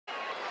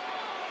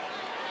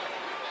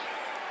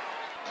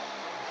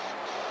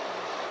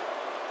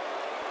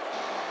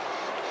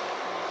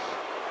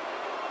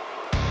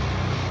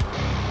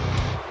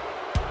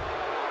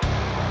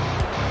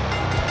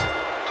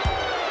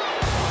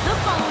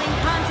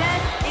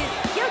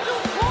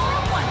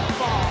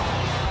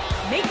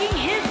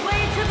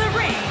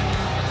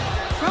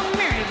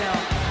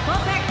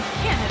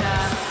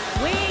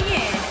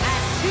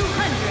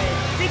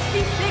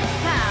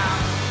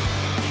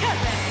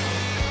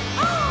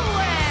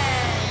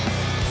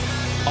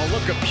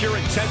look of pure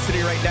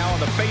intensity right now on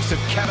the face of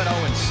Kevin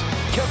Owens.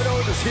 Kevin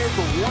Owens is here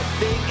for one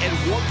thing and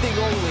one thing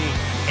only,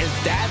 and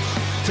that's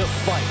to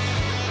fight.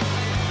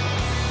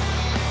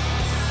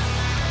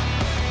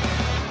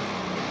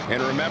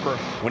 And remember,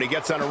 when he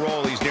gets on a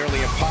roll, he's nearly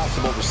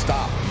impossible to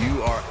stop.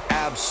 You are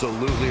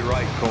absolutely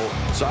right, Cole.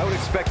 So I would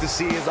expect to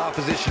see his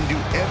opposition do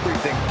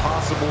everything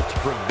possible to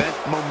prevent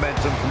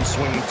momentum from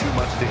swinging too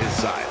much to his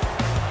side.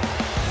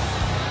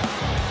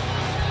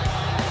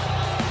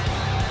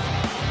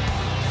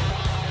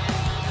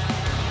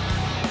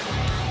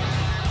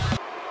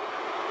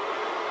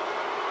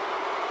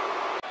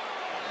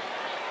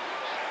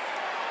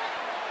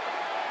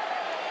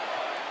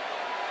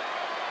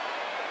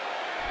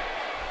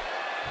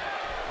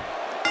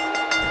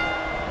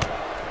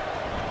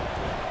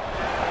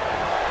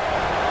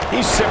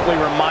 He's simply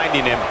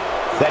reminding him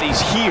that he's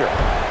here.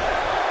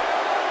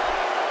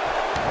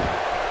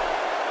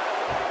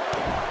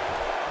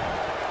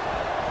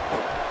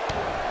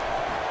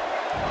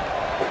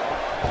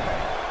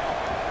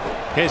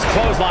 His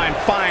clothesline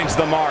finds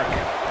the mark.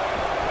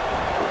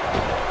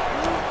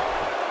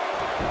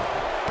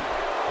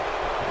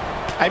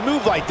 A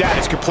move like that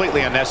is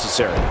completely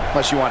unnecessary,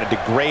 unless you want to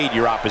degrade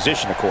your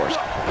opposition, of course.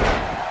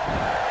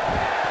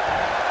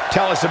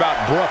 Tell us about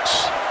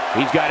Brooks.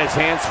 He's got his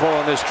hands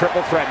full in this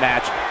triple threat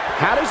match.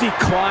 How does he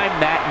climb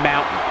that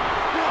mountain?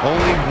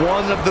 Only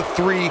one of the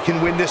three can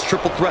win this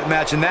triple threat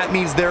match, and that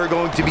means there are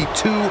going to be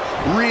two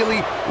really,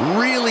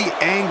 really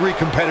angry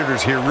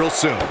competitors here real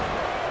soon.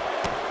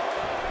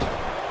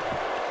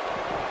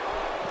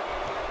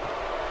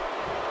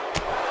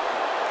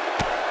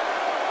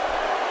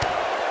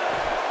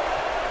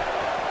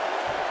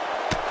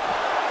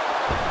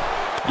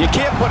 You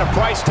can't put a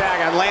price tag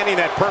on landing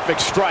that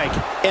perfect strike,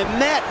 and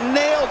that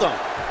nailed him.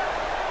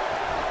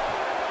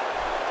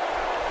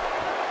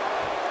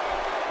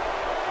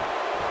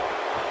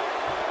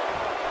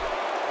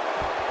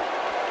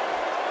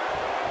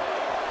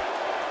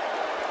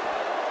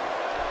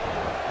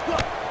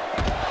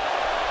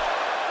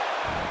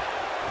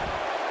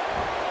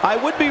 I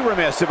would be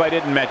remiss if I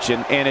didn't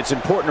mention, and it's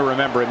important to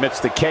remember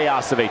amidst the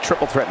chaos of a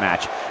triple threat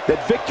match,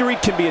 that victory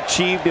can be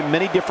achieved in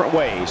many different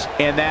ways,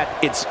 and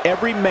that it's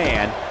every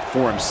man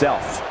for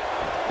himself.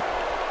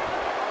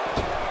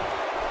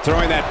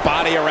 Throwing that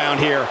body around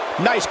here.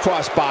 Nice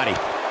cross body.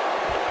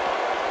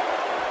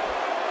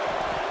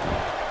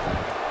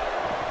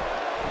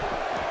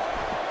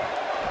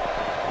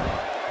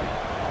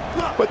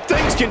 But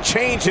things can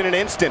change in an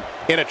instant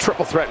in a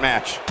triple threat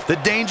match. The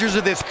dangers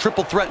of this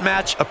triple threat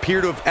match appear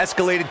to have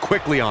escalated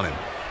quickly on him.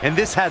 And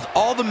this has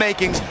all the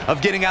makings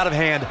of getting out of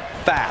hand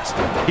fast.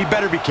 He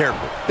better be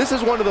careful. This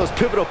is one of those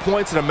pivotal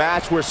points in a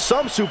match where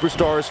some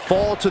superstars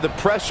fall to the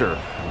pressure,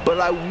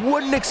 but I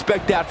wouldn't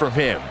expect that from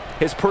him.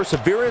 His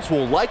perseverance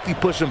will likely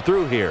push him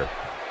through here.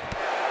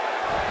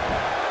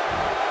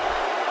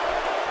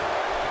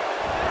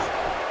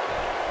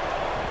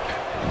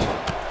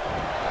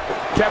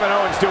 Kevin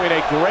Owens doing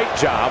a great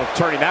job of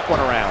turning that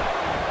one around.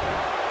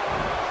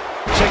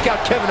 Check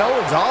out Kevin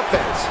Owens'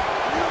 offense.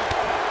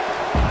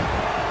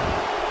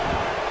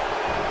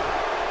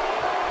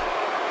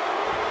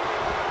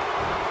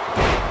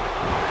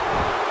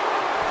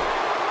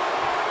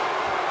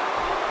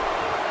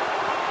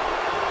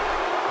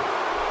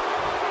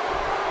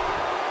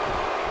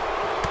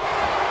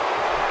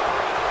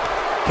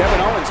 Kevin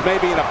Owens may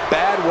be in a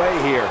bad way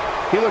here.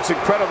 He looks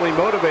incredibly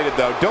motivated,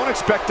 though. Don't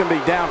expect him to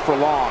be down for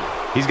long.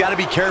 He's got to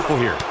be careful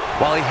here.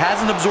 While he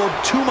hasn't absorbed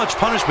too much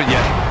punishment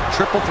yet,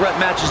 triple threat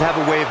matches have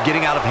a way of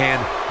getting out of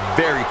hand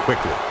very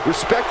quickly.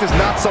 Respect is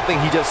not something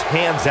he just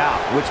hands out,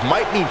 which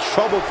might mean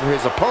trouble for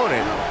his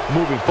opponent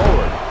moving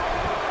forward.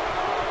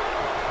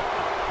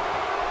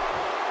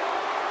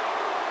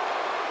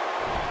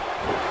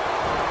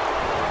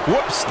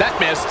 Whoops, that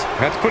missed.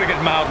 That's putting it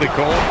mildly,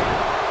 Cole.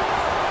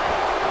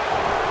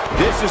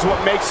 This is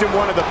what makes him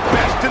one of the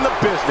best in the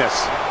business.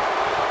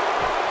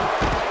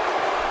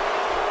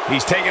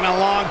 He's taking a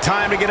long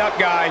time to get up,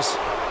 guys.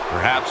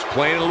 Perhaps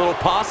playing a little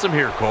possum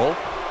here, Cole.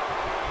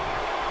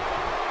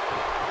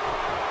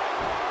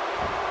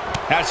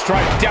 That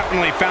strike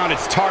definitely found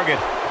its target.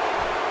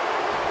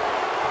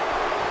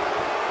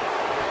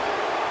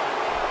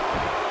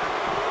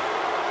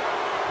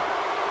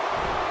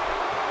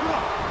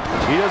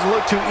 He doesn't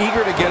look too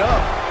eager to get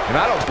up, and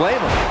I don't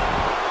blame him.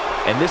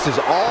 And this is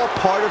all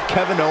part of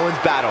Kevin Owens'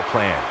 battle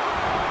plan.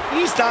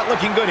 He's not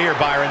looking good here,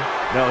 Byron.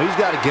 No, he's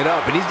got to get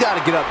up, and he's got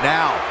to get up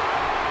now.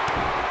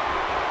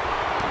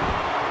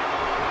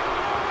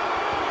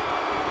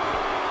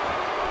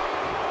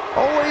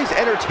 Always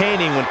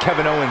entertaining when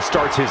Kevin Owens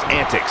starts his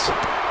antics.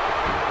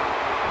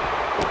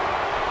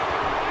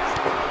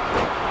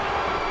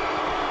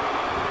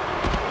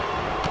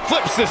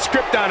 Flips the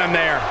script on him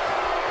there.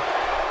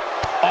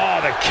 Oh,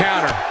 the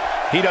counter.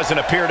 He doesn't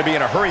appear to be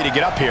in a hurry to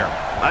get up here.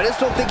 I just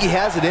don't think he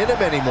has it in him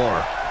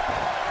anymore.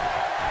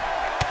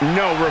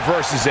 No,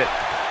 reverses it.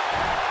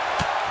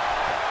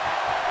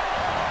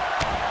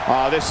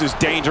 Oh, this is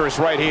dangerous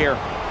right here.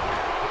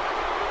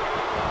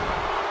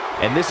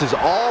 And this is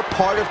all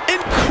part of...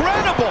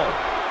 Incredible!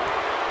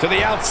 To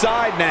the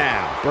outside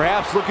now.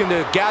 Perhaps looking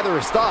to gather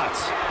his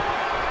thoughts.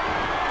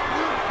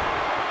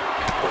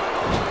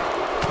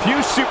 Few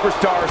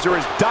superstars are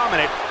as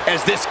dominant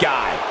as this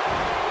guy.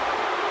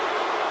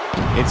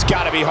 It's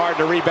got to be hard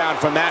to rebound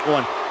from that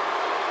one.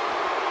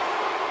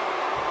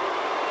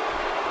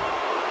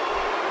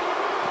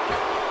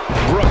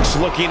 Brooks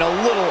looking a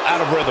little out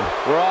of rhythm.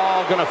 We're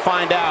all going to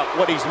find out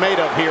what he's made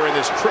of here in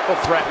this triple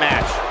threat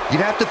match.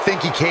 You'd have to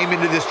think he came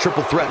into this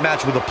triple threat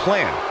match with a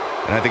plan.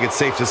 And I think it's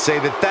safe to say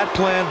that that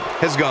plan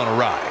has gone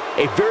awry.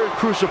 A very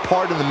crucial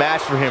part of the match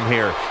for him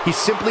here. He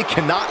simply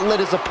cannot let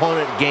his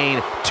opponent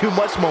gain too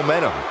much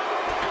momentum.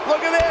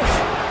 Look at this!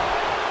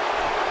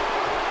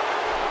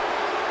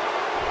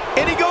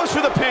 And he goes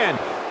for the pin.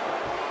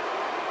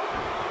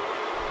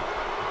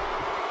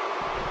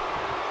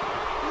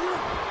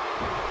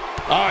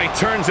 Oh, he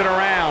turns it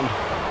around.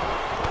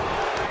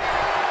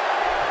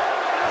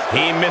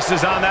 He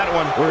misses on that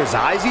one. Were his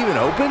eyes even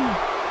open?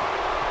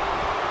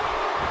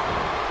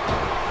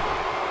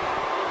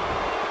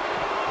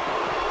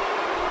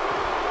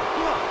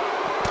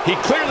 He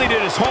clearly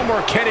did his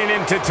homework heading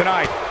into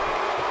tonight.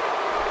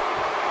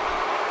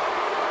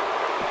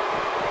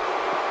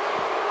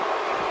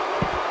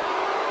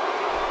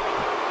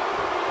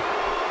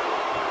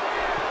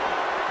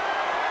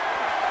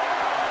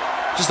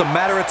 Just a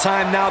matter of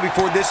time now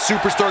before this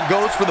superstar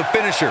goes for the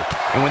finisher.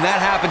 And when that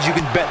happens, you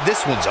can bet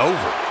this one's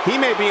over. He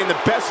may be in the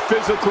best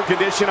physical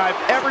condition I've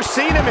ever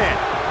seen him in.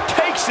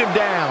 Takes him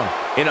down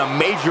in a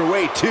major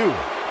way, too.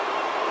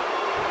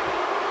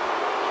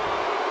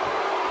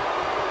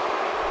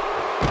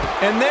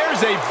 And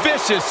there's a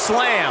vicious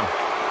slam.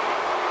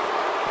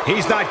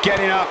 He's not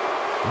getting up.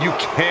 You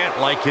can't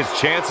like his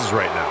chances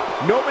right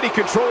now. Nobody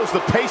controls the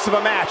pace of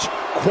a match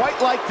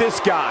quite like this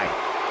guy.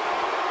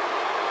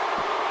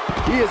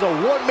 He is a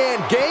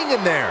one-man gang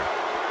in there.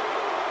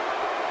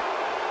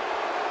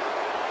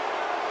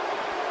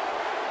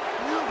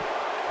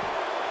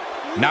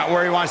 Not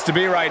where he wants to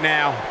be right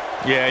now.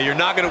 Yeah, you're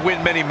not going to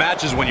win many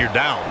matches when you're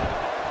down.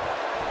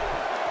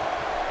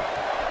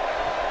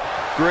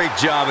 Great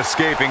job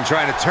escaping,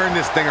 trying to turn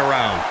this thing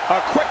around.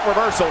 A quick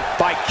reversal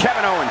by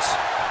Kevin Owens.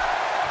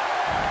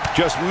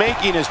 Just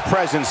making his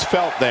presence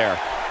felt there.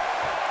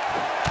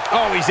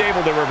 Oh, he's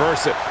able to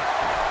reverse it.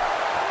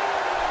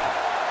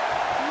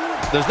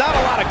 There's not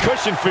a lot of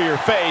cushion for your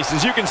face.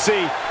 As you can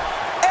see,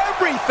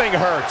 everything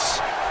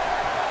hurts.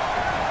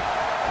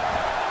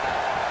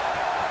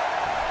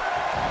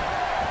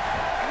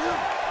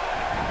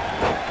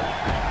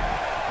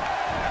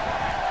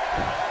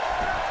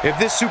 If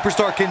this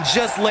superstar can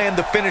just land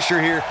the finisher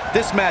here,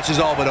 this match is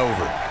all but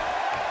over.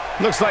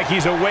 Looks like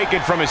he's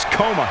awakened from his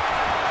coma.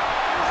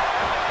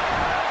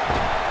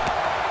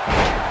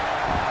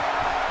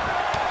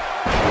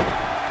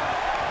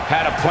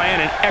 Had a plan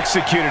and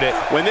executed it.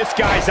 When this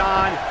guy's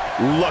on,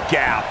 look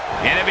out.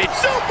 And if it's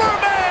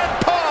Superman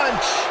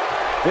punch!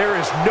 There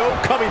is no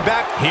coming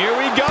back. here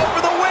we go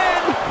for the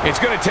win. It's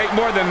going to take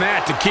more than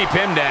that to keep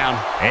him down.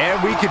 And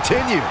we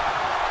continue.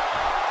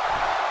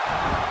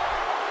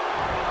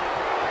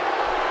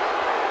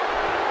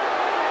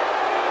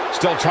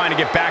 Still trying to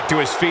get back to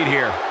his feet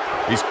here.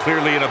 He's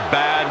clearly in a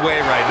bad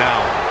way right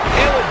now.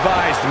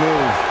 Ill-advised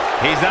move.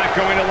 He's not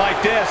going to like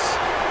this.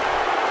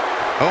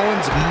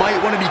 Owens might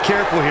want to be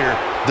careful here.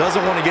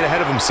 Doesn't want to get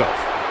ahead of himself.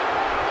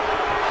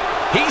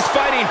 He's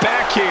fighting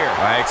back here.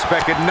 I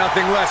expected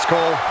nothing less,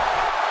 Cole.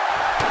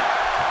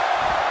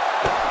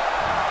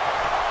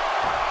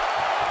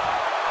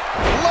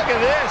 Look at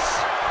this.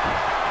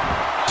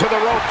 To the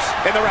ropes,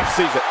 and the ref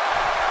sees it.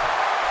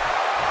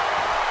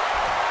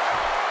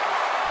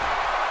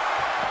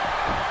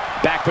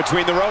 Back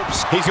between the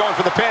ropes. He's going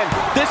for the pin.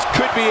 This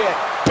could be it.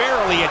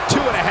 Barely at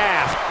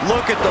 2.5.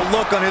 Look at the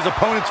look on his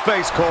opponent's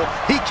face, Cole.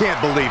 He can't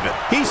believe it.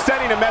 He's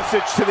sending a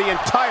message to the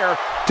entire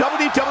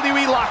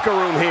WWE locker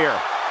room here.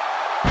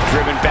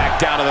 Driven back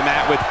down to the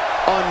mat with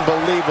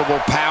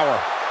unbelievable power.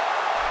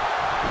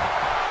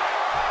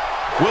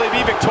 Will he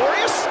be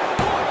victorious?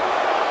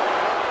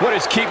 What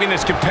is keeping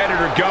this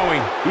competitor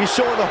going? He's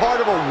showing the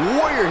heart of a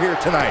warrior here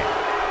tonight.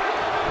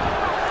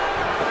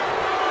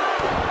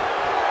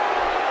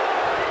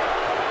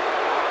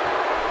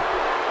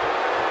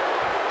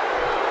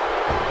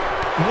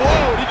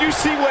 Whoa, did you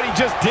see what he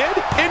just did?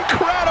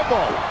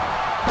 Incredible!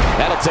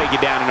 That'll take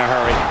you down in a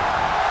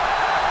hurry.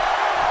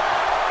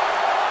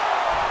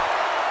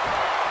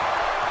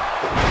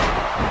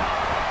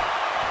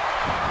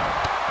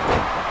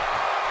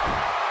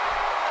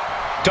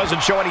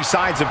 Doesn't show any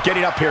signs of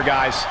getting up here,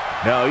 guys.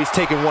 No, he's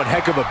taking one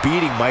heck of a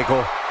beating,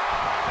 Michael.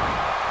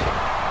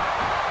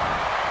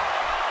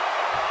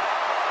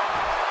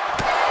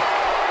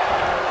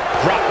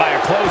 Dropped by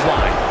a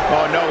clothesline.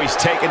 Oh no, he's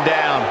taken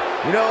down.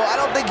 You know, I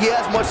don't think he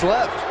has much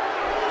left.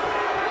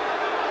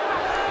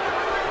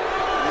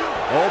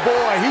 Oh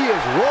boy, he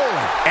is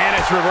rolling. And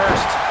it's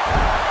reversed.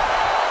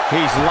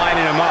 He's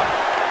lining him up.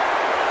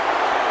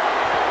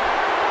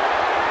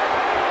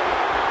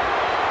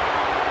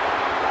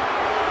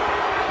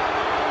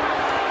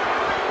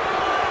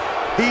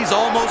 He's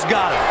almost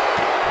got him.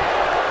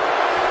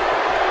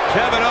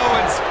 Kevin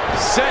Owens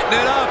setting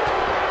it up.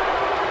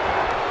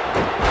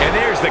 And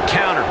there's the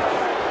counter.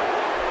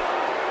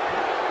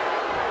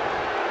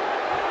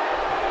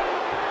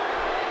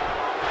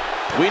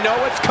 We know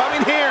what's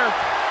coming here.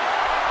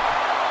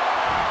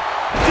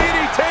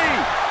 DDT.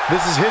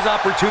 This is his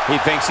opportunity. He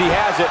thinks he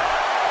has it.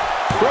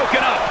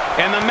 Broken up,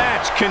 and the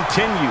match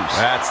continues.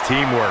 That's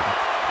teamwork.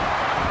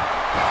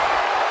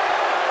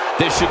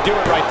 This should do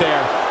it right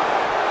there.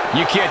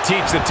 You can't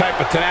teach the type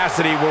of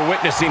tenacity we're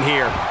witnessing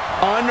here.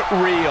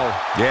 Unreal.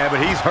 Yeah,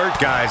 but he's hurt,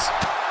 guys.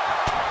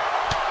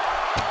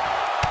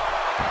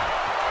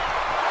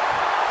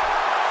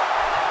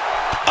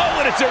 Oh,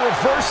 and it's a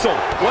reversal.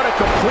 What a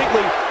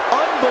completely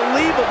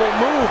unbelievable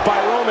move by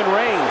Roman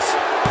Reigns.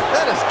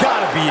 That has got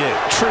to be it.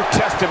 True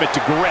testament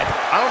to grit.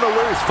 I don't know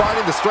where he's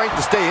finding the strength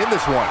to stay in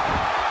this one.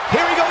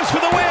 Here he goes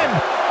for the win.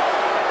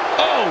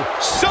 Oh,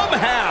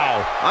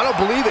 somehow. I don't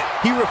believe it.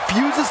 He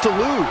refuses to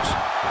lose.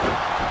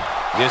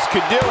 This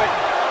could do it.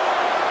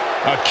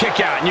 A kick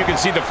out, and you can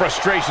see the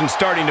frustration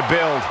starting to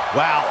build.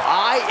 Wow,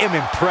 I am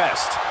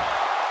impressed.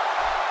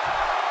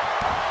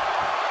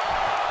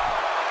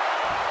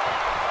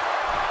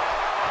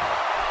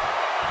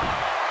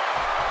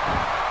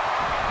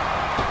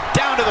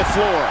 Down to the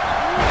floor.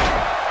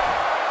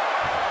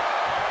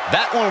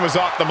 That one was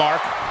off the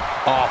mark.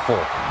 Awful.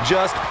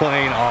 Just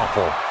plain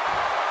awful.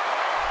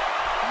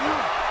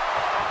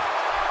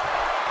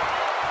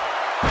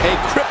 A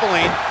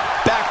crippling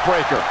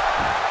backbreaker.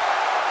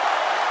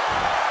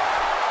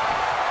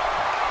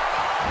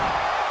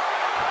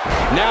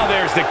 Now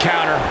there's the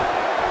counter.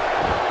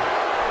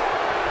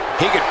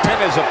 He could pin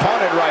his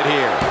opponent right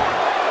here.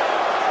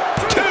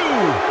 2!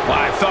 Well,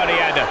 I thought he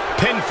had to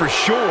pin for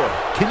sure.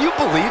 Can you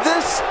believe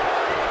this?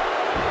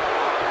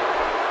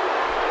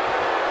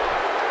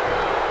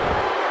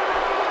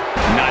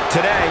 Not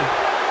today.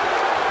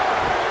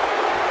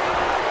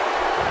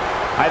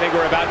 I think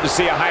we're about to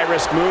see a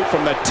high-risk move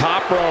from the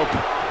top rope.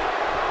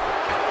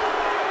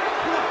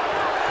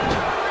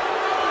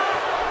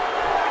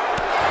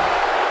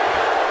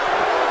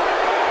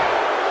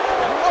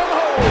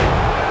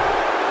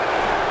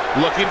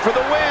 Looking for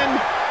the win.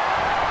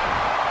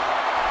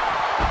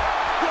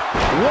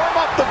 Warm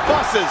up the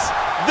buses.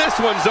 This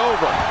one's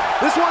over.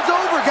 This one's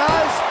over,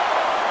 guys.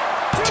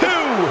 2!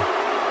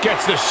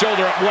 Gets the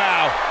shoulder up.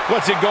 Wow.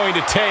 What's it going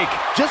to take?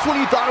 Just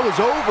when you thought it was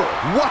over.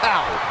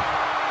 Wow.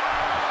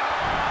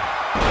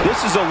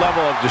 This is a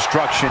level of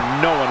destruction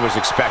no one was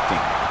expecting.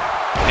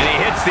 And he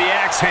hits the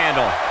axe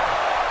handle.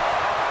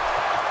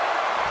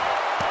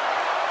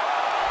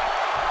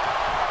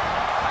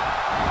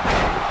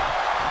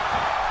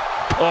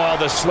 Oh,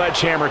 the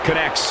sledgehammer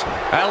connects.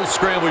 That'll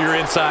scramble your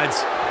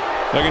insides.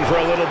 Looking for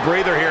a little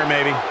breather here,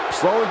 maybe.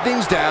 Slowing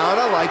things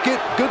down. I like it.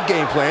 Good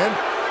game plan.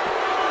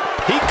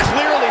 He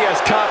clearly has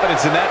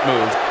confidence in that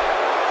move.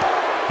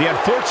 The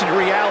unfortunate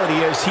reality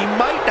is he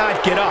might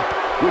not get up.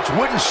 Which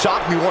wouldn't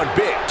shock me one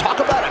bit. Talk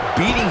about a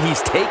beating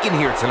he's taken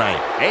here tonight.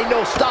 Ain't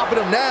no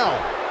stopping him now.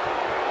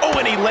 Oh,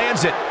 and he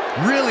lands it.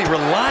 Really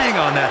relying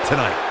on that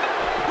tonight.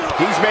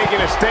 He's making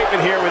a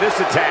statement here with this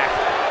attack.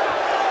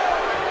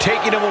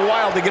 Taking him a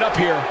while to get up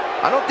here.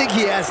 I don't think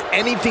he has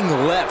anything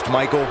left,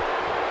 Michael.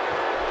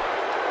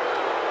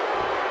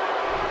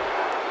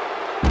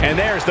 And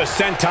there's the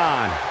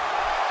senton.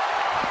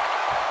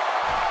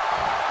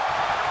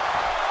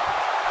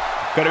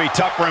 Going to be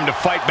tough for him to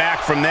fight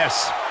back from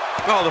this.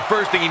 Oh, the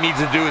first thing he needs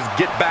to do is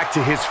get back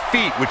to his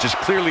feet, which is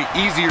clearly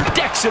easier.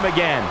 Decks him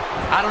again.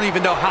 I don't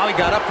even know how he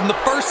got up from the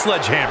first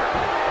sledgehammer.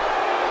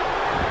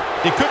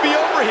 It could be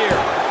over here.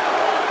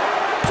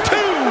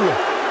 2!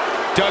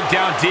 Dug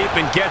down deep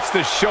and gets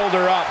the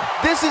shoulder up.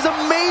 This is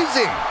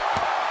amazing.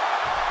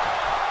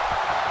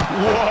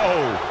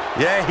 Whoa.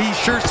 Yeah, he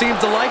sure seems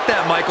to like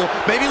that, Michael.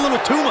 Maybe a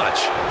little too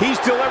much. He's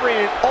delivering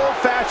an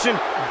old-fashioned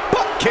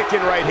butt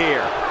kicking right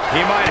here.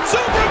 He might.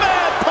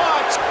 Superman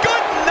punch.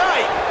 Good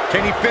night.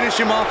 Can he finish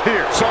him off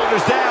here?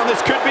 Shoulders down. This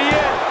could be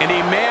it. And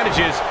he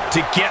manages to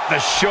get the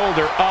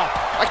shoulder up.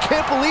 I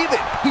can't believe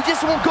it. He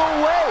just won't go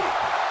away.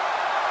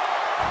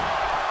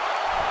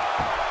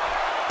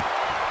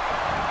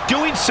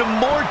 Doing some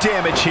more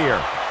damage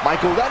here.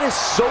 Michael, that is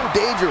so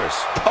dangerous.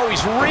 Oh,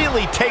 he's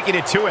really taking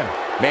it to him.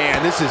 Man,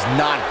 this is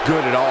not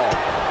good at all.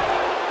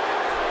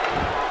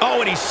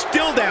 Oh, and he's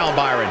still down,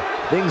 Byron.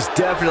 Things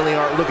definitely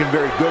aren't looking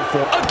very good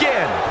for him.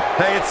 Again.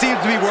 Hey, it seems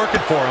to be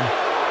working for him.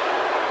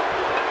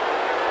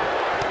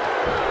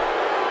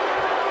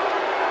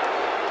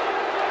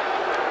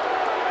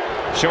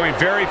 Showing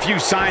very few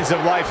signs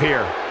of life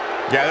here.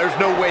 Yeah, there's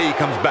no way he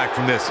comes back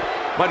from this.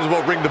 Might as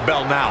well ring the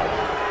bell now.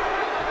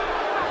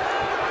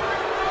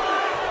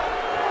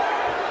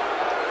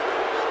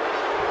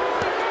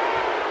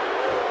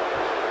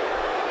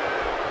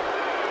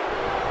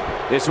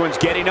 This one's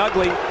getting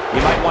ugly.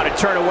 You might want to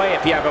turn away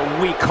if you have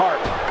a weak heart.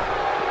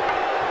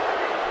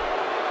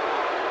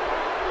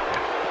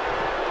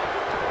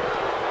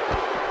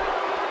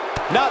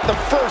 Not the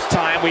first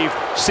time we've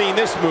seen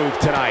this move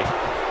tonight.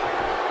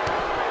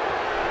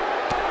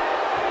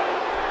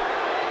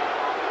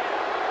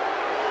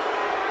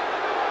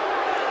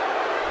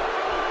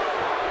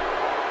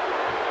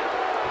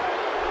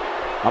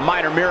 A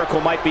minor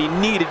miracle might be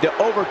needed to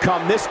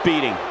overcome this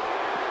beating.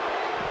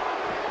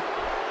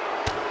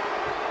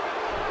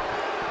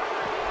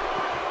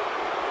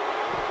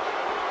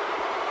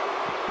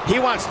 He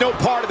wants no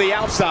part of the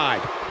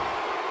outside.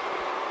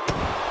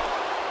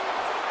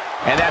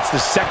 And that's the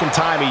second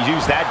time he's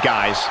used that,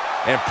 guys.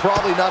 And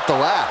probably not the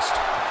last.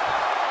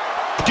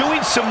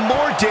 Doing some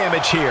more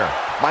damage here.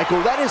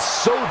 Michael, that is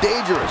so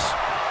dangerous.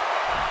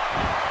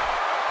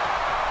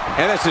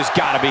 And this has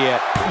got to be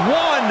it.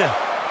 One.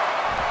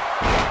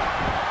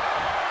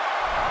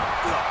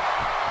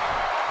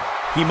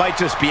 He might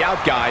just be out,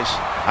 guys.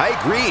 I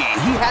agree.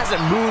 He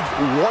hasn't moved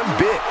one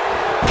bit.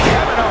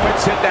 Kevin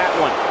Owens hit that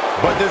one.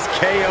 But does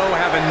KO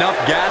have enough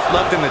gas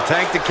left in the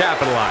tank to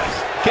capitalize?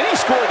 Can he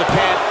score the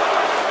pin?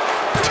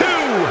 2.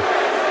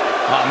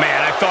 Oh,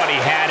 man, I thought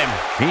he had him.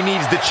 He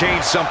needs to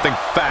change something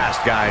fast,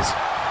 guys.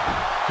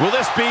 Will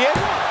this be it?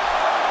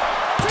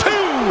 2.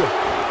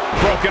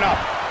 Broken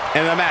up,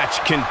 and the match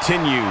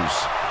continues.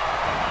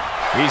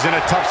 He's in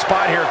a tough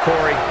spot here,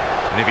 Corey.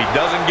 And if he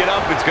doesn't get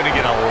up, it's going to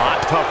get a lot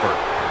tougher.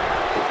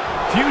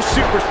 Few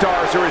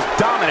superstars are as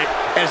dominant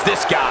as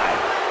this guy.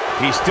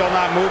 He's still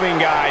not moving,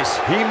 guys.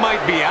 He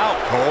might be out,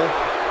 Cole.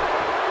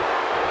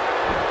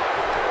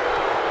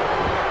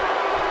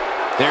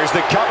 There's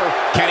the cover.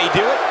 Can he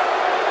do it?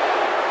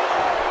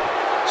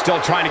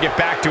 Still trying to get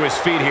back to his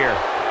feet here.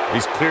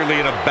 He's clearly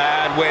in a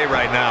bad way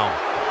right now.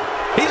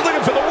 He's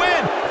looking for the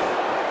win.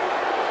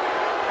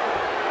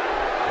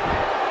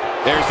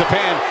 There's the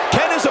pin.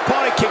 Can his opponent